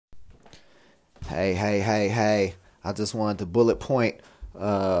Hey. I just wanted to bullet point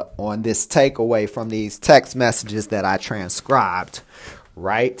on this takeaway from these text messages that I transcribed,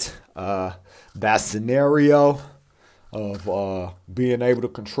 right? That scenario of being able to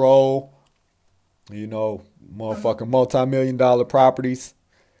control, motherfucking multi-million-dollar properties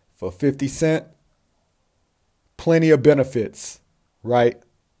for 50 cents. Plenty of benefits, right?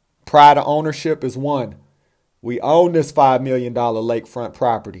 Pride of ownership is one. We own this $5 million lakefront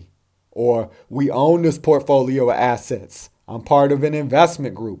property. Or we own this portfolio of assets. I'm part of an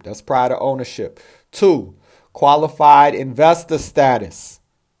investment group. That's pride of ownership. 2, qualified investor status.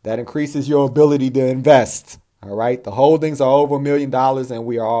 That increases your ability to invest. All right. The holdings are over $1 million and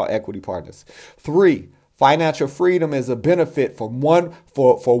we are all equity partners. 3, financial freedom is a benefit for one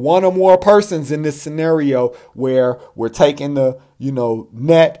or more persons in this scenario where we're taking the,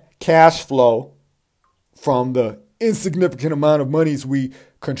 net cash flow from the insignificant amount of monies we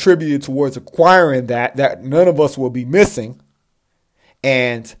contributed towards acquiring that none of us will be missing,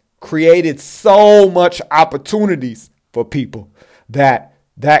 and created so much opportunities for people that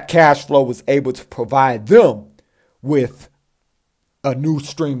cash flow was able to provide them with a new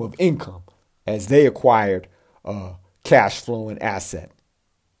stream of income as they acquired a cash flowing asset.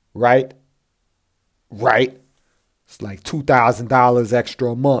 Right? It's like $2,000 extra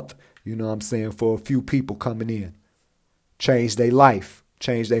a month, for a few people coming in. Change their life,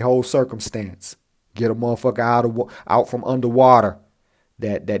 change their whole circumstance. Get a motherfucker out from underwater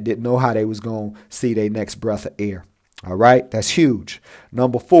that didn't know how they was going to see their next breath of air. All right, that's huge.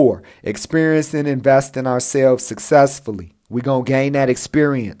 Number 4, experience and invest in ourselves successfully. We're going to gain that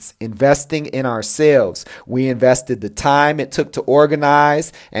experience investing in ourselves. We invested the time it took to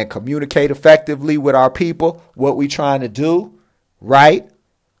organize and communicate effectively with our people, what we trying to do, right?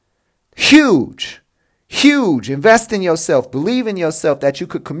 Huge. Invest in yourself. Believe in yourself that you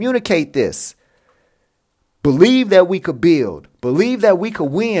could communicate this. Believe that we could build. Believe that we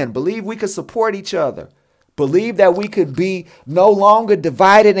could win. Believe we could support each other. Believe that we could be no longer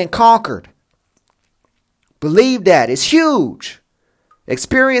divided and conquered. Believe that. It's huge.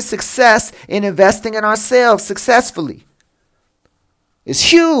 Experience success in investing in ourselves successfully.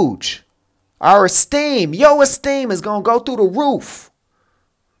 It's huge. Our esteem, your esteem is going to go through the roof.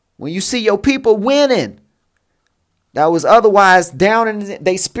 When you see your people winning, that was otherwise down in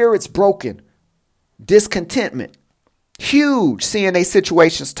their spirits broken. Discontentment. Huge seeing their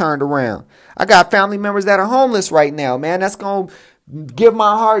situations turned around. I got family members that are homeless right now, man. That's going to give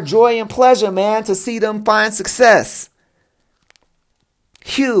my heart joy and pleasure, man, to see them find success.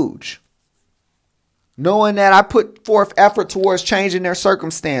 Huge. Knowing that I put forth effort towards changing their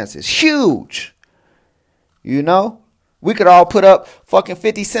circumstances. Huge. We could all put up fucking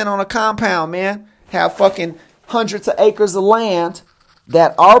 50 cents on a compound, man. Have fucking hundreds of acres of land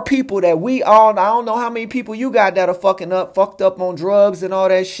that our people that we all, I don't know how many people you got that are fucked up on drugs and all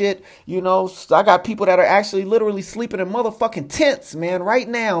that shit. I got people that are actually literally sleeping in motherfucking tents, man, right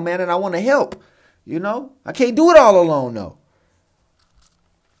now, man. And I want to help, I can't do it all alone, though.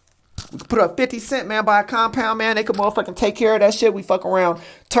 We could put up 50 cents, man, buy a compound, man. They could motherfucking take care of that shit. We fuck around,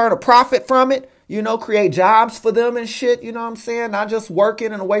 turn a profit from it. Create jobs for them and shit, Not just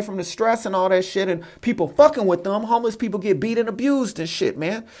working and away from the stress and all that shit and people fucking with them. Homeless people get beat and abused and shit,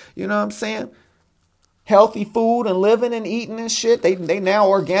 man. Healthy food and living and eating and shit. They now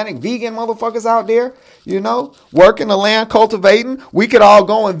organic, vegan motherfuckers out there, working the land, cultivating. We could all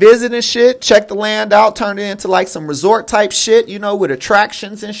go and visit and shit, check the land out, turn it into like some resort type shit, with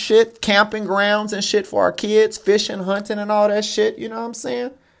attractions and shit, camping grounds and shit for our kids, fishing, hunting and all that shit,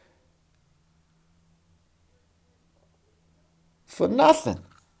 For nothing.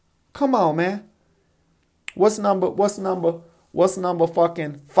 Come on, man. What's number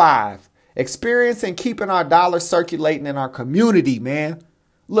fucking 5? Experience and keeping our dollars circulating in our community, man.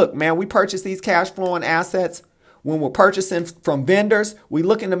 Look, man, we purchase these cash flowing assets. When we're purchasing from vendors, we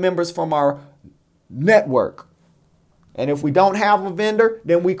look into members from our network. And if we don't have a vendor,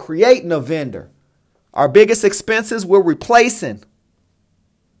 then we creating a vendor. Our biggest expenses we're replacing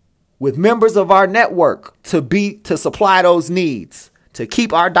with members of our network to supply those needs, to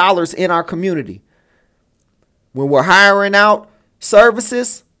keep our dollars in our community. When we're hiring out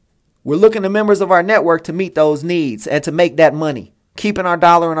services, we're looking to members of our network to meet those needs and to make that money, keeping our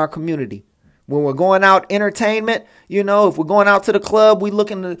dollar in our community. When we're going out entertainment, if we're going out to the club, we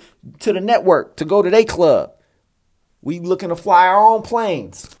looking to the network to go to their club. We looking to fly our own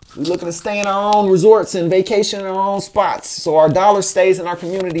planes. We looking to stay in our own resorts and vacation in our own spots. So our dollar stays in our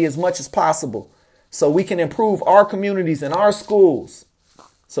community as much as possible. So we can improve our communities and our schools.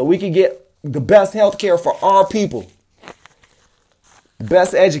 So we can get the best health care for our people.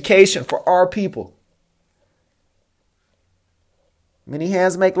 best education for our people. Many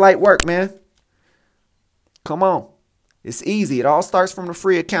hands make light work, man. Come on. It's easy. It all starts from the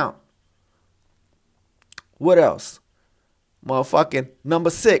free account. What else? Motherfucking number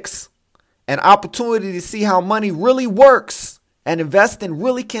 6. An opportunity to see how money really works. And investing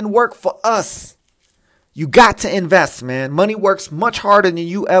really can work for us. You got to invest, man. Money works much harder than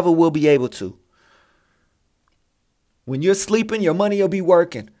you ever will be able to. When you're sleeping, your money will be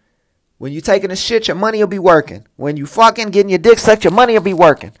working. When you're taking a shit, your money will be working. When you fucking getting your dick sucked, your money will be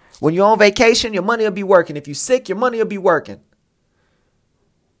working. When you're on vacation, your money will be working. If you're sick, your money will be working.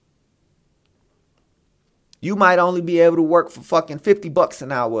 You might only be able to work for fucking $50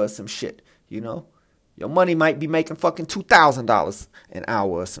 an hour or some shit, you know? Your money might be making fucking $2,000 an hour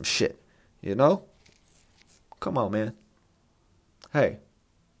or some shit, you know? Come on, man. Hey.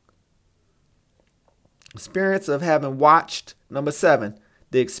 Experience of having watched, number 7,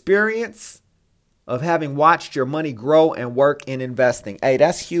 the experience of having watched your money grow and work in investing. Hey,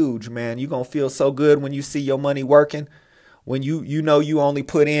 that's huge, man. You're going to feel so good when you see your money working. When you know you only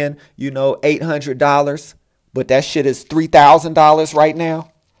put in, $800, but that shit is $3,000 right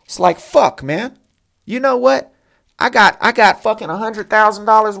now. It's like, fuck, man. You know what? I got fucking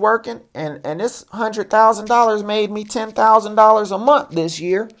 $100,000 working, and this $100,000 made me $10,000 a month this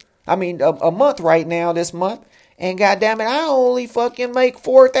year. I mean, a month right now, this month. And goddamn it, I only fucking make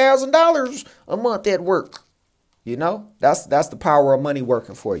 $4,000 a month at work. You know, that's the power of money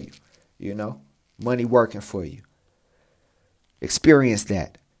working for you. You know, money working for you. Experience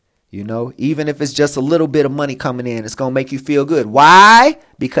that. You know, even if it's just a little bit of money coming in, it's going to make you feel good. Why?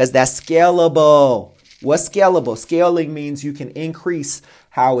 Because that's scalable. What's scalable? Scaling means you can increase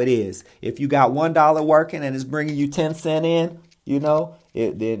how it is. If you got $1 working and it's bringing you 10 cents in,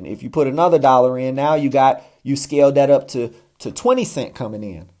 then if you put another dollar in, now you scaled that up to 20 cents coming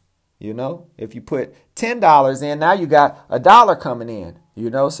in. If you put $10 in, now you got $1 coming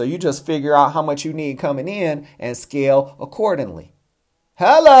in, so you just figure out how much you need coming in and scale accordingly.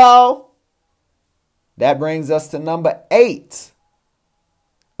 Hello. That brings us to number 8.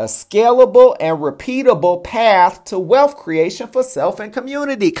 A scalable and repeatable path to wealth creation for self and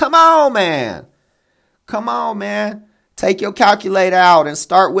community. Come on, man. Come on, man. Take your calculator out and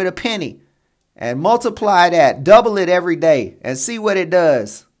start with a penny and multiply that. Double it every day and see what it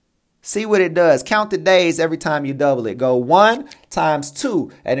does. See what it does. Count the days every time you double it. Go 1 times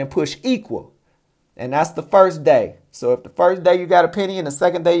 2 and then push equal. And that's the first day. So if the first day you got a penny and the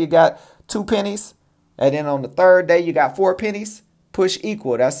second day you got 2 pennies, and then on the third day you got 4 pennies, push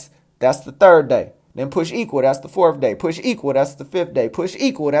equal. That's the third day. Then push equal. That's the 4th day. Push equal. That's the 5th day. Push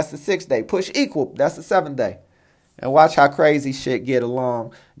equal. That's the 6th day. Push equal. That's the 7th day. And watch how crazy shit get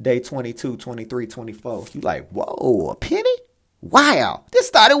along day 22, 23, 24. You like, whoa, a penny? Wow. This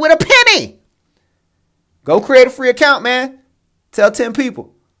started with a penny. Go create a free account, man. Tell 10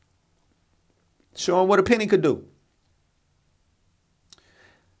 people. Show them what a penny could do.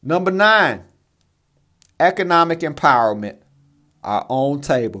 Number 9, economic empowerment. Our own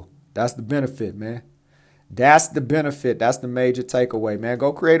table. That's the benefit, man. That's the benefit. That's the major takeaway, man.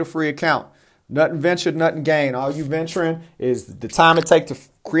 Go create a free account. Nothing ventured, nothing gained. All you venturing is the time it takes to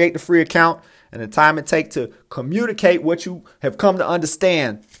create the free account and the time it takes to communicate what you have come to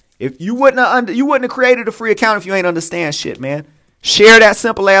understand. If you wouldn't have created a free account if you ain't understand shit, man. Share that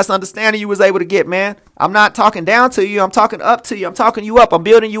simple ass understanding you was able to get, man. I'm not talking down to you. I'm talking up to you. I'm talking you up. I'm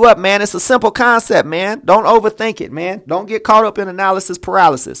building you up, man. It's a simple concept, man. Don't overthink it, man. Don't get caught up in analysis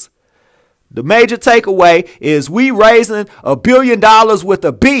paralysis. The major takeaway is we raising $1 billion with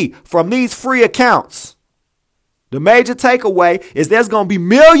a B from these free accounts. The major takeaway is there's going to be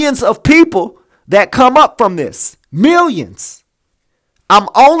millions of people that come up from this. Millions. I'm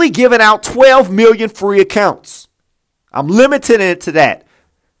only giving out 12 million free accounts. I'm limiting it to that.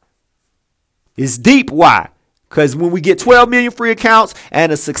 It's deep. Why? Because when we get 12 million free accounts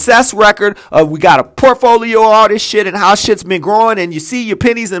and a success record of we got a portfolio of all this shit and how shit's been growing and you see your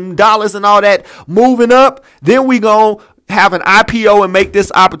pennies and dollars and all that moving up, then we going to have an IPO and make this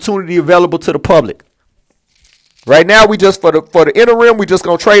opportunity available to the public. Right now, we just, for the interim, we just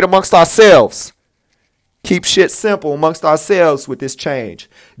going to trade amongst ourselves. Keep shit simple amongst ourselves with this change.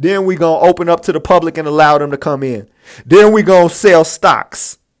 Then we going to open up to the public and allow them to come in. Then we going to sell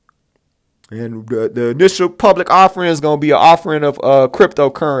stocks. And the initial public offering is going to be an offering of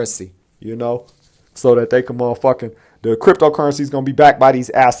cryptocurrency, so that they can the cryptocurrency is going to be backed by these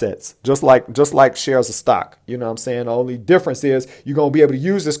assets, just like shares of stock. You know what I'm saying? The only difference is you're going to be able to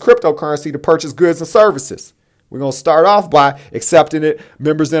use this cryptocurrency to purchase goods and services. We're going to start off by accepting it.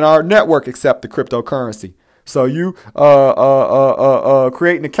 Members in our network accept the cryptocurrency. So you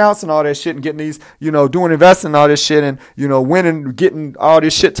creating accounts and all that shit and getting these, doing investing and all this shit and, winning, getting all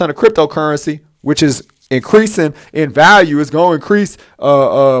this shit ton of cryptocurrency, which is increasing in value. It's going to increase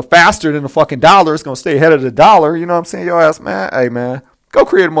faster than the fucking dollar. It's going to stay ahead of the dollar. You know what I'm saying? Your ass, man. Hey, man, go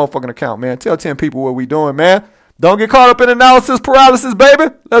create a motherfucking account, man. Tell 10 people what we doing, man. Don't get caught up in analysis paralysis,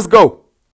 baby. Let's go.